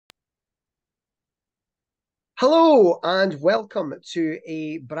Hello and welcome to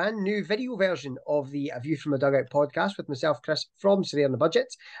a brand new video version of the View From The Dugout podcast with myself, Chris, from Sorare on the Budget.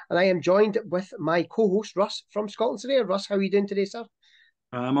 And I am joined with my co-host, Russ, from Scotland Sorare. Russ, how are you doing today, sir?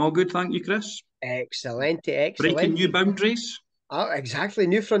 I'm all good, thank you, Chris. Excellent, Breaking excellent. new boundaries. Oh, exactly.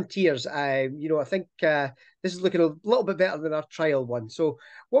 New frontiers. I think this is looking a little bit better than our trial one. So,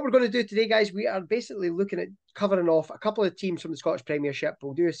 what we're going to do today, guys, we are basically looking at covering off a couple of teams from the Scottish Premiership.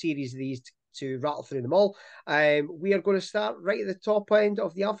 We'll do a series of these to rattle through them all. We are going to start right at the top end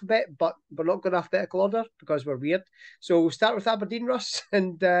of the alphabet, but we're not going alphabetical order because we're weird. So, we'll start with Aberdeen, Russ,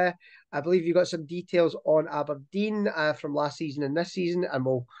 and I believe you got some details on Aberdeen from last season and this season, and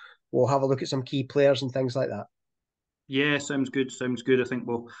we'll have a look at some key players and things like that. Yeah, sounds good. Sounds good. I think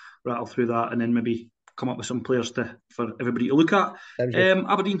we'll rattle through that and then maybe come up with some players for everybody to look at. Sounds good.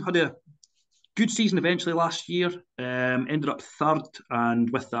 Aberdeen had a good season eventually last year. Ended up third, and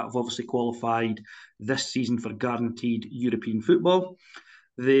with that, have obviously qualified this season for guaranteed European football.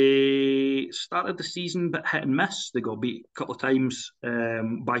 They started the season a bit hit and miss. They got beat a couple of times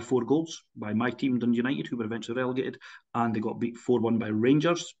by 4 goals by my team, Dundee United, who were eventually relegated, and they got beat 4-1 by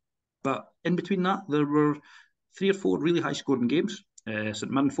Rangers. But in between that, there were 3 or 4 really high scoring games. St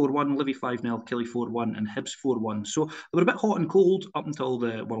Mirren 4-1, Livy 5-0, Killie 4-1, and Hibs 4-1. So they were a bit hot and cold up until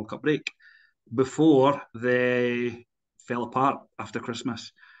the World Cup break before they fell apart after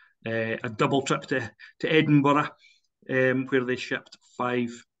Christmas. A double trip to Edinburgh, where they shipped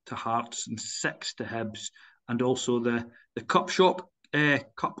 5 to Hearts and 6 to Hibs, and also the cup shock,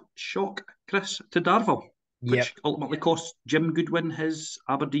 Chris, to Darvel, Yep. which ultimately cost Jim Goodwin his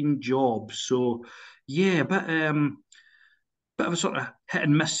Aberdeen job. So yeah, bit of a sort of hit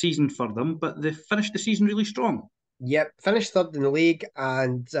and miss season for them, but they finished the season really strong. Yep, finished third in the league,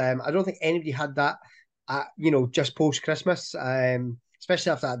 and I don't think anybody had that, just post Christmas,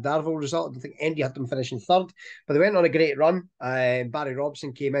 especially after that Darvel result. I don't think anybody had them finishing third, but they went on a great run. Barry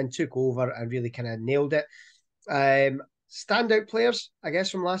Robson came in, took over, and really kind of nailed it. Standout players, I guess,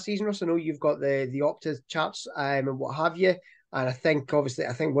 from last season. Russ, I know you've got the Opta charts and what have you, and I think one of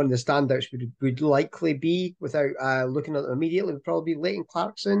the standouts would likely be, without looking at them immediately, would probably be Leighton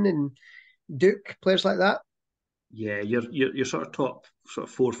Clarkson and Duke, players like that. Yeah, your sort of top sort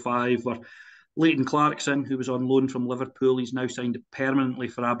of 4 or 5 were Leighton Clarkson, who was on loan from Liverpool. He's now signed permanently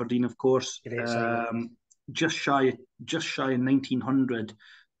for Aberdeen, of course. Great signing. Just shy of 1900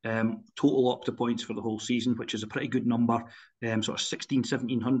 total Opta points for the whole season, which is a pretty good number. Sort of 16,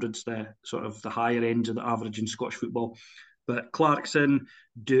 1700s, the sort of the higher ends of the average in Scottish football. But Clarkson,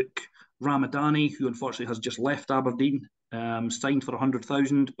 Duke, Ramadani, who unfortunately has just left Aberdeen, signed for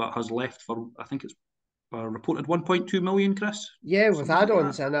 100,000, but has left for, I think it's reported 1.2 million, Chris, Yeah, with something like that.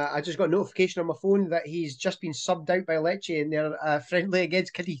 add-ons, and I just got a notification on my phone that he's just been subbed out by Lecce and they're friendly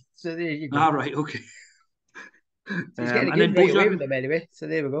against Cadiz. So there you go. Ah, right, okay. So he's getting a And game then right away with Bojan, them anyway. So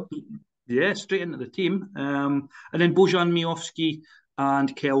there we go. yeah, straight into the team. And then Bojan Miovski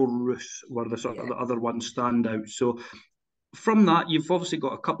and Kel Roos were the sort of Yeah, the other ones stand out. So from that, you've obviously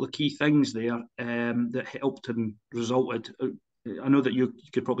got a couple of key things there that helped and resulted. I know that you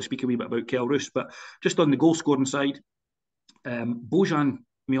could probably speak a wee bit about Kel Roos, but just on the goal scoring side, Bojan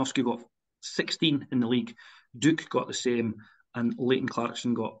Miovski got 16 in the league, Duke got the same, and Leighton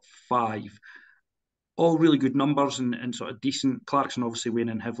Clarkson got 5. All really good numbers and sort of decent. Clarkson obviously weighing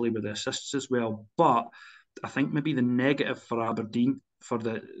in heavily with the assists as well. But I think maybe the negative for Aberdeen, for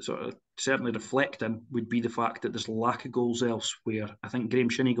the sort of certainly reflecting, would be the fact that there's lack of goals elsewhere. I think Graham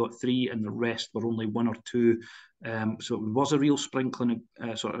Shinney got 3 and the rest were only 1 or 2. So it was a real sprinkling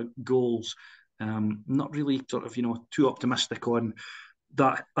of sort of goals. Not really sort of, too optimistic on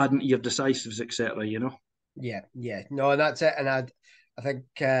that adding to your decisives, etc. yeah, yeah. No, and that's it. And I think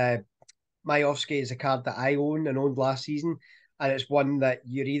Majowski is a card that I own and owned last season, and it's one that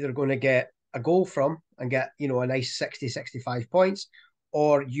you're either going to get a goal from and get a nice 60, 65 points,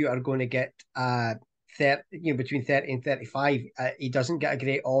 or you are going to get 30, between 30 and 35. He doesn't get a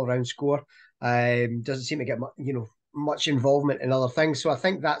great all round score. Doesn't seem to get much involvement in other things. So I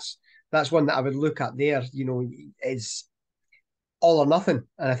think that's one that I would look at there. Is all or nothing.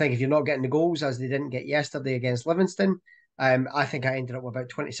 And I think if you're not getting the goals, as they didn't get yesterday against Livingston, I think I ended up with about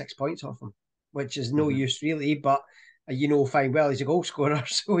 26 points off him, which is no Mm-hmm. use really. But fine well, he's a goal scorer,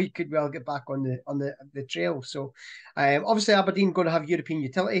 so he could well get back on the trail. So obviously Aberdeen going to have European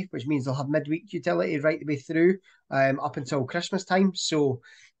utility, which means they'll have midweek utility right the way through up until Christmas time. So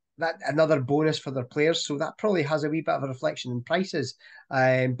that another bonus for their players. So that probably has a wee bit of a reflection in prices.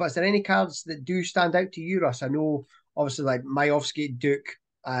 But is there any cards that do stand out to you, Russ? I know obviously like Majowski, Duke,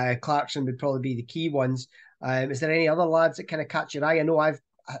 Clarkson would probably be the key ones. Is there any other lads that kind of catch your eye? I know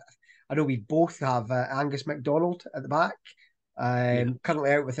I know we both have Angus MacDonald at the back, Yeah.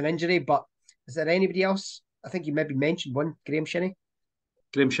 currently out with an injury. But is there anybody else? I think you maybe mentioned one, Graham Shinnie.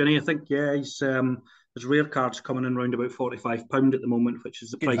 Graham Shinnie, I think, yeah, his rare card's coming in around about £45 at the moment, which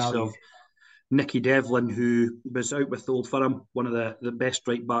is the Good price value. of Nicky Devlin, who was out with Old Firm, one of the best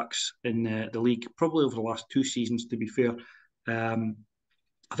right backs in the league, probably over the last 2 seasons, to be fair.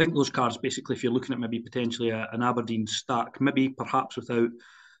 I think those cards, basically, if you're looking at maybe potentially an Aberdeen stack, maybe perhaps without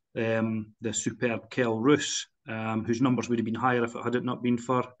the superb Kel Roos, whose numbers would have been higher if it had not been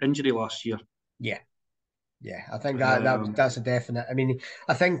for injury last year. Yeah, yeah, I think Um, that's a definite. I mean,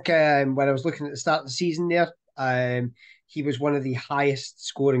 I think when I was looking at the start of the season there, he was one of the highest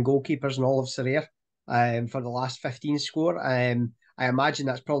scoring goalkeepers in all of Sorare for the last 15 score. I imagine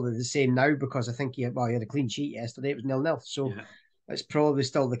that's probably the same now because I think he had a clean sheet yesterday. It was 0-0, so yeah. it's probably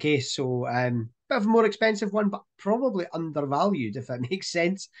still the case. So bit of a more expensive one, but probably undervalued if that makes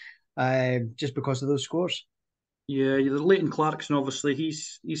sense, just because of those scores. Yeah, the Leighton Clarkson, obviously,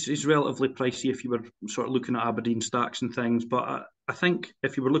 he's relatively pricey if you were sort of looking at Aberdeen stacks and things. But I think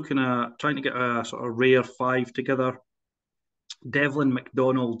if you were looking at trying to get a sort of rare five together, Devlin,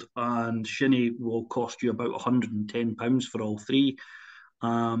 McDonald, and Shinnie will cost you about £110 for all three.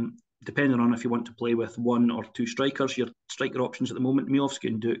 Depending on if you want to play with one or two strikers, your striker options at the moment, Miovski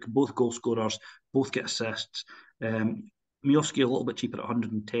and Duke, both goal scorers, both get assists. Miovski a little bit cheaper at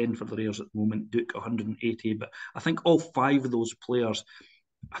 110 for the rares at the moment, Duke 180. But I think all five of those players,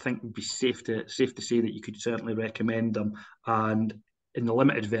 I think would be safe to say that you could certainly recommend them. And in the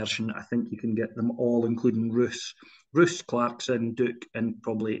limited version, I think you can get them all, including Roos, Clarkson, Duke, and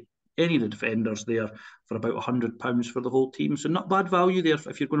probably any of the defenders there for about £100 for the whole team. So not bad value there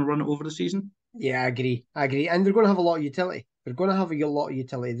if you're going to run it over the season. Yeah, I agree. I agree. And they're going to have a lot of utility. They're going to have a lot of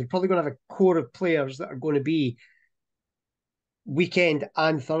utility. They're probably going to have a core of players that are going to be weekend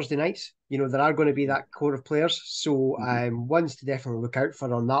and Thursday nights. There are going to be that core of players. So Mm-hmm. ones to definitely look out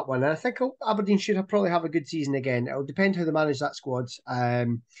for on that one. And I think Aberdeen should probably have a good season again. It'll depend how they manage that squad.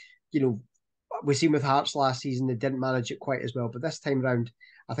 You know, we've seen with Hearts last season, they didn't manage it quite as well. But this time round,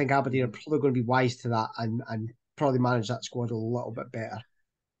 I think Aberdeen are Mm-hmm. probably going to be wise to that and probably manage that squad a little bit better.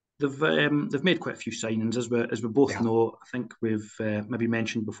 They've made quite a few signings as we both Yeah. know. I think we've maybe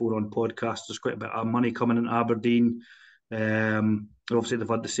mentioned before on podcasts. There's quite a bit of money coming in Aberdeen. Obviously, they've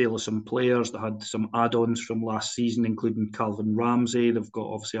had the sale of some players. They had some add-ons from last season, including Calvin Ramsey. They've got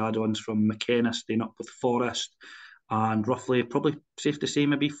obviously add-ons from McKenna staying up with Forest, and roughly, probably safe to say,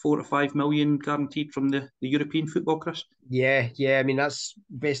 maybe 4 to 5 million guaranteed from the European football, Chris. Yeah, yeah. I mean, that's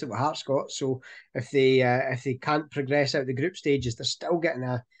basically what Hearts got. So if they can't progress out the group stages, they're still getting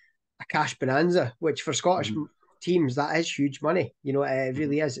a cash bonanza, which for Scottish Mm-hmm. teams that is huge money. It Mm-hmm.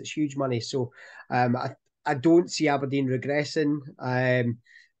 really is. It's huge money. So I don't see Aberdeen regressing. I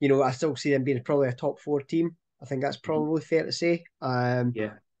still see them being probably a top four team. I think that's Mm-hmm. probably fair to say.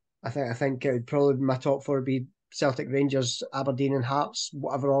 Yeah. I think it would probably my top four would be Celtic, Rangers, Aberdeen, and Hearts,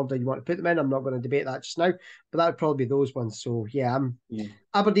 whatever order you want to put them in. I'm not going to debate that just now, but that would probably be those ones. So yeah, I'm Yeah.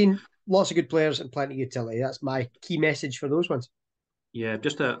 Aberdeen, lots of good players and plenty of utility. That's my key message for those ones. Yeah,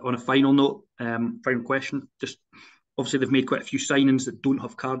 just on a final note, final question. Just obviously they've made quite a few signings that don't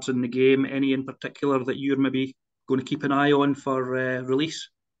have cards in the game. Any in particular that you're maybe going to keep an eye on for release?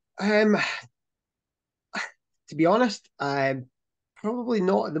 Um, to be honest, probably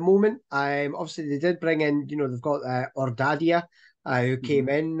not at the moment. Obviously they did bring in, they've got Ordadia, who came Mm-hmm.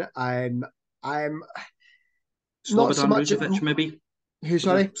 in. I'm not so Slobodan much Ruzovic, maybe who. was it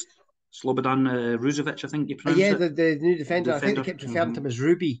Sorry. Slobodan Ruzovic? I think you pronounce Yeah, it. the new The defender. I think they defender. kept referring Mm-hmm. to him as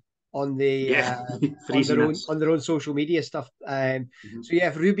Ruby on the Yeah, for on their own easiness. on their own social media stuff. Mm-hmm. So yeah,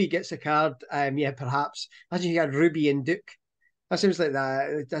 if Ruby gets a card, yeah, perhaps. Imagine you had Ruby and Duke. That sounds like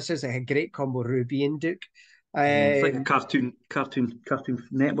that. That sounds like a great combo, Ruby and Duke. Mm-hmm. It's like a Um, cartoon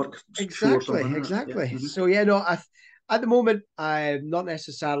network show or exactly, something, isn't it? Yeah. exactly. Mm-hmm. So yeah, no, at the moment, not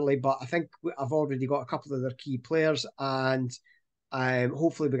necessarily, but I think I've already got a couple of their key players, and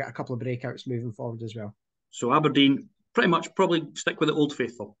hopefully we get a couple of breakouts moving forward as well. So Aberdeen pretty much probably stick with the old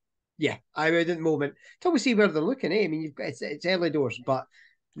faithful. Yeah, I would at the moment until we see where they're looking. I mean, you've got it's early doors, but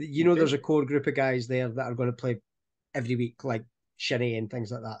Okay. there's a core group of guys there that are going to play every week, like Shinnie and things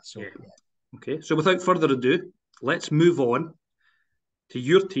like that. So Yeah. yeah, Okay. So without further ado, let's move on to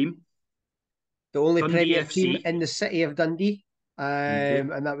your team, the only Dundee Premier team FC. in the city of Dundee, Okay.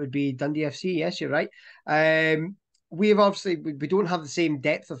 and that would be Dundee FC. Yes, you're right. We have obviously we don't have the same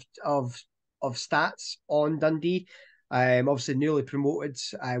depth of stats on Dundee. Obviously newly promoted,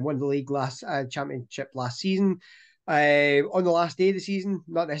 won the league last championship last season. On the last day of the season,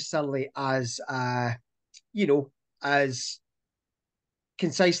 not necessarily as you know as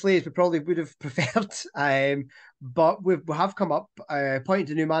concisely as we probably would have preferred. But we have come up,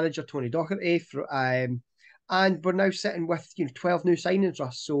 appointed a new manager, Tony Docherty, and we're now sitting with 12 new signings,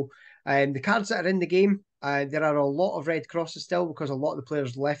 Russ. So the cards that are in the game, there are a lot of red crosses still because a lot of the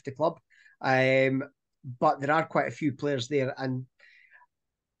players left the club. But there are quite a few players there, and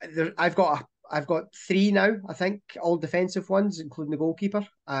I've got three now, I think, all defensive ones, including the goalkeeper.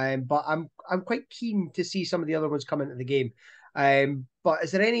 But I'm quite keen to see some of the other ones come into the game. But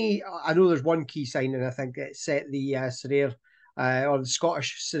is there any? I know there's one key signing. I think that set the Sorare or the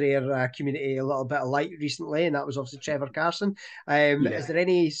Scottish Sorare community a little bit alight recently, and that was obviously Trevor Carson. Yeah. Is there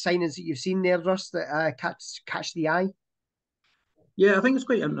any signings that you've seen there, Russ, that catch the eye? Yeah, I think it's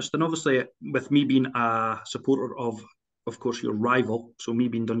quite interesting. Obviously, with me being a supporter of course, your rival, so me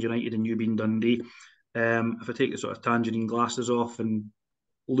being Dundee United and you being Dundee, if I take the sort of tangerine glasses off and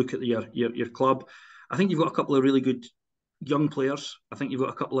look at your club, I think you've got a couple of really good young players. I think you've got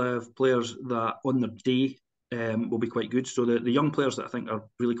a couple of players that on their day will be quite good. So the young players that I think are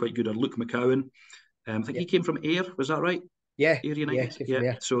really quite good are Luke McCowan. I think Yeah, he came from Ayr, was that right? yeah, Ayr yeah. United. Came from Yeah.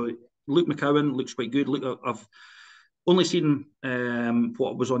 there. So Luke McCowan looks quite good. Look, I've only seen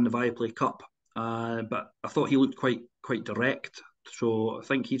what was on the Viaplay Cup, but I thought he looked quite direct. So I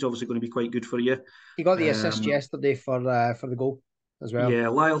think he's obviously going to be quite good for you. He got the assist Um, yesterday for the goal as well. yeah,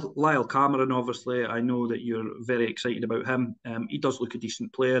 Lyle Cameron, obviously, I know that you're very excited about him. He does look a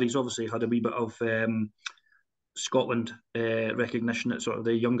decent player. He's obviously had a wee bit of Scotland recognition at sort of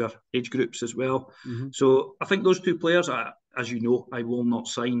the younger age groups as well. Mm-hmm. So I think those two players, as you know, I will not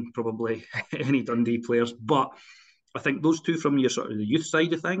sign probably any Dundee players, but I think those two from your sort of the youth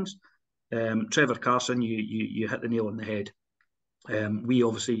side of things, Trevor Carson, you hit the nail on the head. We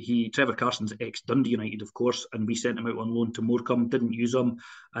obviously Trevor Carson's ex Dundee United, of course, and we sent him out on loan to Morecambe, didn't use him,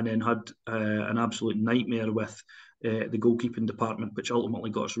 and then had an absolute nightmare with the goalkeeping department, which ultimately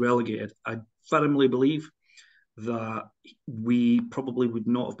got us relegated. I firmly believe that we probably would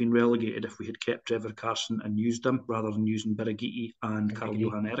not have been relegated if we had kept Trevor Carson and used him rather than using Birighitti and I Carl agree.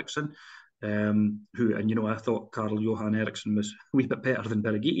 Johan Eriksson. I thought Carl Johan Eriksson was a wee bit better than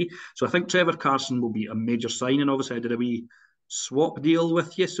Birighitti. So I think Trevor Carson will be a major signing. Obviously, I did a wee swap deal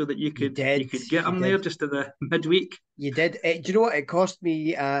with you so that you could get You him there did. just in the midweek. You did. Do you know what? It cost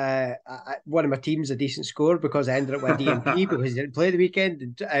me one of my teams a decent score because I ended up with a DMP because he didn't play the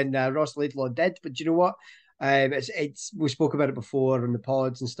weekend and Ross Laidlaw did. But do you know what? It's we spoke about it before on the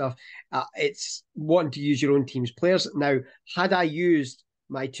pods and stuff. It's wanting to use your own team's players. Now, had I used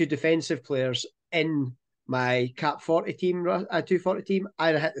my two defensive players in my cap 40 team, 240 team,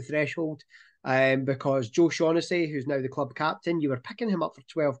 I'd have hit the threshold. Because Joe Shaughnessy, who's now the club captain, you were picking him up for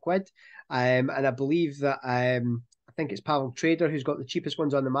 12 quid. And I believe that I think it's Pavel Trader who's got the cheapest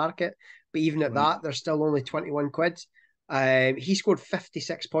ones on the market. But even at Right. that, they're still only 21 quid. He scored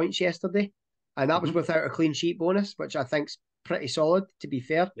 56 points yesterday, and that was Mm-hmm. without a clean sheet bonus, which I think's pretty solid, to be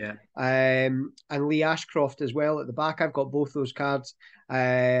fair. Yeah. And Lee Ashcroft as well at the back. I've got both those cards.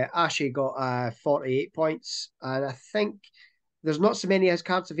 Ashley got 48 points, and I think there's not so many of his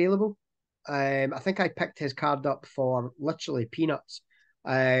cards available. I think I picked his card up for literally peanuts.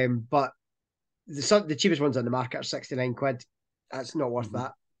 But the cheapest ones on the market are 69 quid. That's not worth Mm-hmm.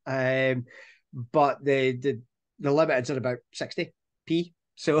 that. But the limiteds are about 60p.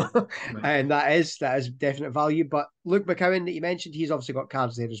 So Right. and that is definite value. But Luke McCowan that you mentioned, he's obviously got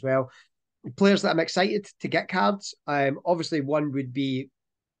cards there as well. Players that I'm excited to get cards. Obviously one would be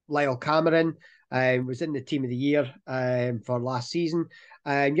Lyle Cameron. Was in the team of the year for last season.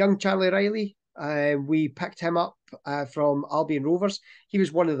 Young Charlie Riley, we picked him up from Albion Rovers. He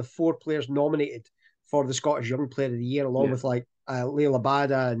was one of the four players nominated for the Scottish Young Player of the Year, along Yeah. with like Leila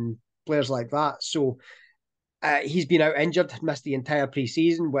Bada and players like that. So he's been out injured, missed the entire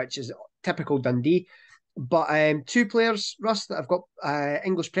pre-season, which is typical Dundee. But two players, Russ, that have got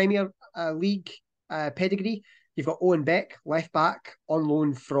English Premier League pedigree. You've got Owen Beck, left back, on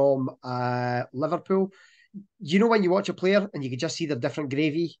loan from Liverpool. You know when you watch a player and you can just see their different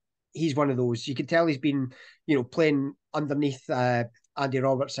gravy? He's one of those. You can tell he's been, playing underneath Andy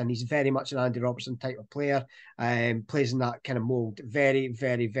Robertson. He's very much an Andy Robertson type of player. Plays in that kind of mould. Very,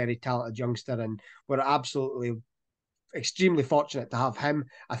 very, very talented youngster, and we're absolutely extremely fortunate to have him.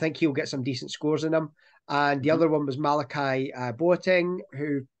 I think he'll get some decent scores in him. And the Mm-hmm. other one was Malachi Boateng,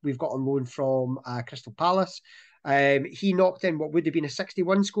 who we've got on loan from Crystal Palace. He knocked in what would have been a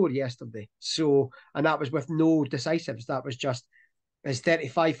 61 score yesterday. So, and that was with no decisives. That was just his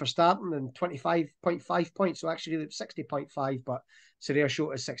 35 for starting and 25.5 points. So actually 60.5, but Sorare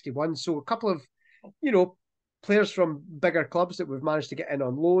showed as 61. So a couple of, you know, players from bigger clubs that we've managed to get in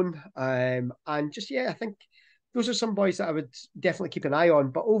on loan. And just, yeah, I think those are some boys that I would definitely keep an eye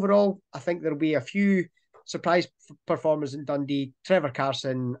on. But overall, I think there'll be a few surprise performers in Dundee. Trevor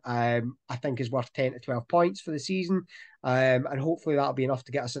Carson, I think, is worth 10 to 12 points for the season. And hopefully that'll be enough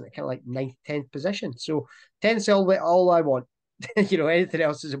to get us into kind of like 9th, 10th position. So 10th's all I want. Anything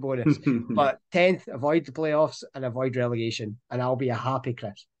else is a bonus. But 10th, avoid the playoffs and avoid relegation. And I'll be a happy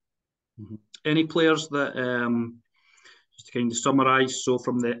Chris. Any players that just to kind of summarise, so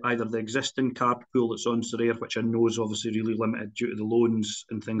from either the existing card pool that's on Sorare, which I know is obviously really limited due to the loans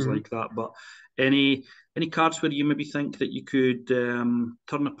and things like that, but any cards where you maybe think that you could turn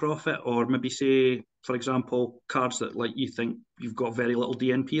a profit, or maybe say, for example, cards that like you think you've got very little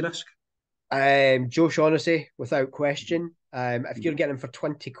DNP risk? Joe Shaughnessy, without question. If you're getting him for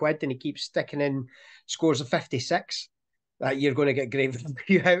 20 quid and he keeps sticking in scores of 56, you're going to get great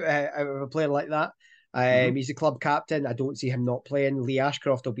value out of a player like that. He's the club captain. I don't see him not playing. Lee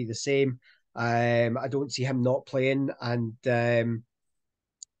Ashcroft will be the same. I don't see him not playing. And I'm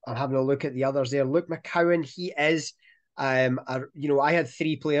having a look at the others there. Luke McCowan, he is. I had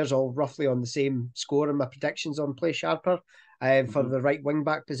 3 players all roughly on the same score in my predictions on Play Sharper for the right wing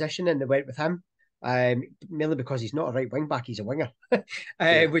back position, and they went with him. Mainly because he's not a right wing back, he's a winger,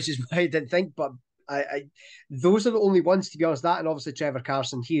 which is why I didn't think. But those are the only ones, to be honest. That and obviously Trevor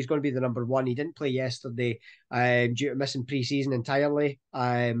Carson, he's going to be the number one. He didn't play yesterday due to missing pre-season entirely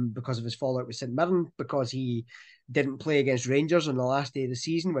because of his fallout with St Mirren, because he didn't play against Rangers on the last day of the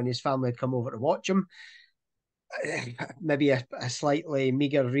season when his family had come over to watch him. Maybe a slightly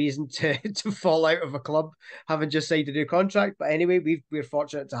meagre reason to fall out of a club, having just signed a new contract. But anyway, we're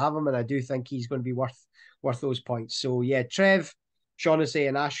fortunate to have him, and I do think he's going to be worth those points. So yeah, Trev, Shaughnessy,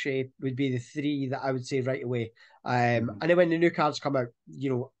 and Ashley would be the 3 that I would say right away. And then when the new cards come out,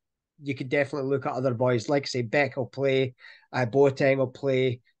 you could definitely look at other boys. Like I say, Beck will play, Boateng will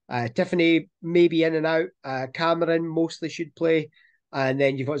play, Tiffany maybe in and out, Cameron mostly should play. And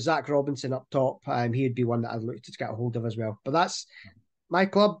then you've got Zach Robinson up top. He would be one that I'd look to get a hold of as well. But that's my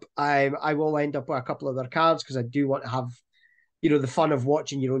club. I will end up with a couple of other cards because I do want to have, the fun of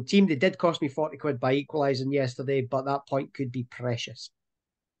watching your own team. They did cost me 40 quid by equalising yesterday, but that point could be precious.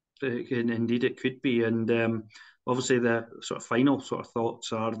 Indeed, it could be. And obviously, the sort of final sort of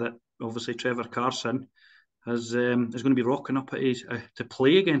thoughts are that obviously Trevor Carson is going to be rocking up at his to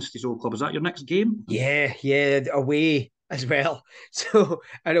play against his old club. Is that your next game? Yeah, away as well. So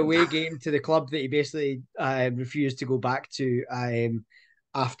an away game to the club that he basically refused to go back to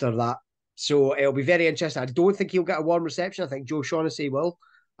after that. So it'll be very interesting. I don't think he'll get a warm reception. I think Joe Shaughnessy will.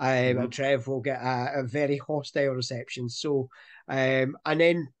 And Trev will get a very hostile reception. So, and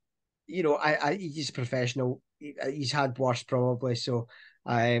then, he's a professional. He's had worse probably. So,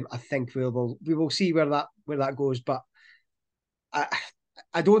 I think we will see where that goes. But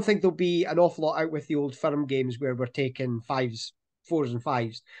I don't think there'll be an awful lot out with the old firm games where we're taking 5s, 4s, and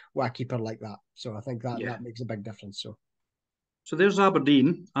 5s with a keeper like that. So I think that makes a big difference. So there's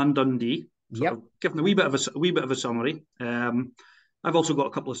Aberdeen and Dundee. Yep. Giving a wee bit of a summary. I've also got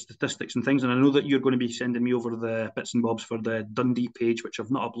a couple of statistics and things, and I know that you're going to be sending me over the bits and bobs for the Dundee page, which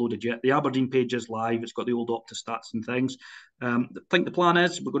I've not uploaded yet. The Aberdeen page is live. It's got the old Opta stats and things. I think the plan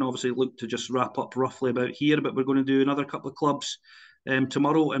is we're going to obviously look to just wrap up roughly about here, but we're going to do another couple of clubs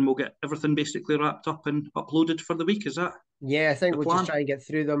tomorrow, and we'll get everything basically wrapped up and uploaded for the week. Is that? Yeah, I think we'll just try and get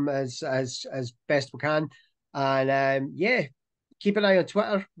through them as best we can, and keep an eye on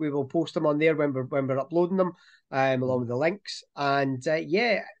Twitter. We will post them on there when we're uploading them, along with the links. And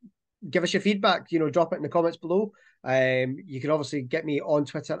give us your feedback. Drop it in the comments below. You can obviously get me on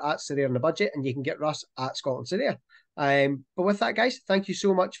Twitter at Sorare on the Budget, and you can get Russ at Scotland Sorare. But with that, guys, thank you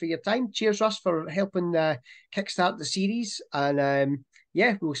so much for your time. Cheers, Russ, for helping kickstart the series. And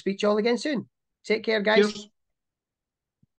we'll speak to you all again soon. Take care, guys. Cheers.